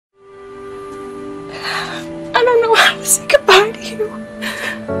to say goodbye to you.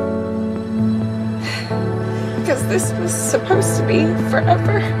 Because this was supposed to be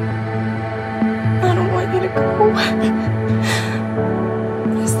forever. I don't want you to go.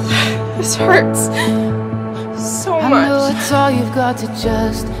 This hurts so much. I know it's all you've got to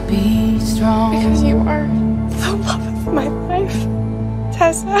just be strong. Because you are the love of my life,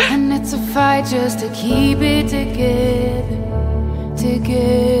 Tessa. And it's a fight just to keep it together.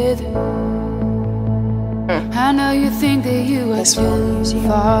 I know you think that you are too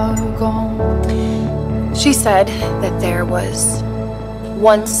far gone. She said that there was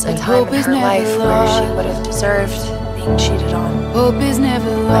once a time in her life where she would have deserved being cheated on. Hope is never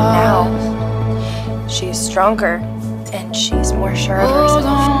lost. But now, she's stronger and she's more sure of herself. Hold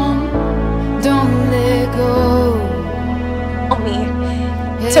on, don't let go. Tell me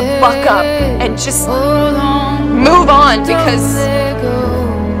to buck up and just move on, because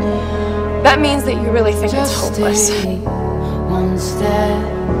that means that you really think it's hopeless. One step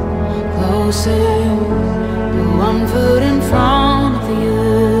closer, put one foot in front of the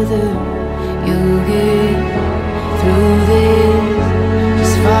other. You'll get through this.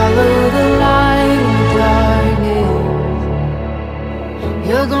 Just follow the light in the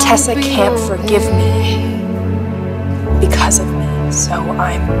darkness. Tessa can't forgive me because of me, so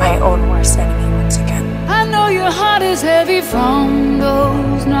I'm my own worst enemy once again. I know your heart is heavy from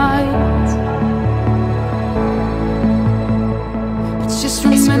those nights, but just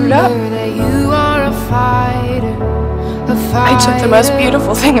remember that you are a fighter. I took the most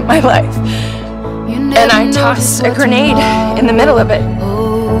beautiful thing in my life, and I tossed a grenade in the middle of it.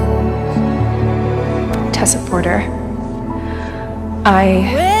 Tessa Porter, I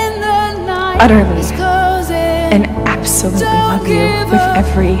utterly and absolutely love you with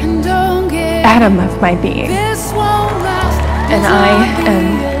every atom of my being. And I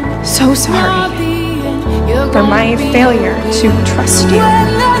am so sorry for my failure to trust you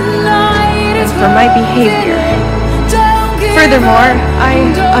and for my behavior. Furthermore, I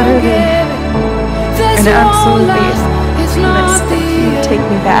utterly and absolutely promise that you take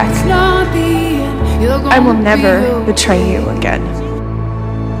me back. I will never betray you again.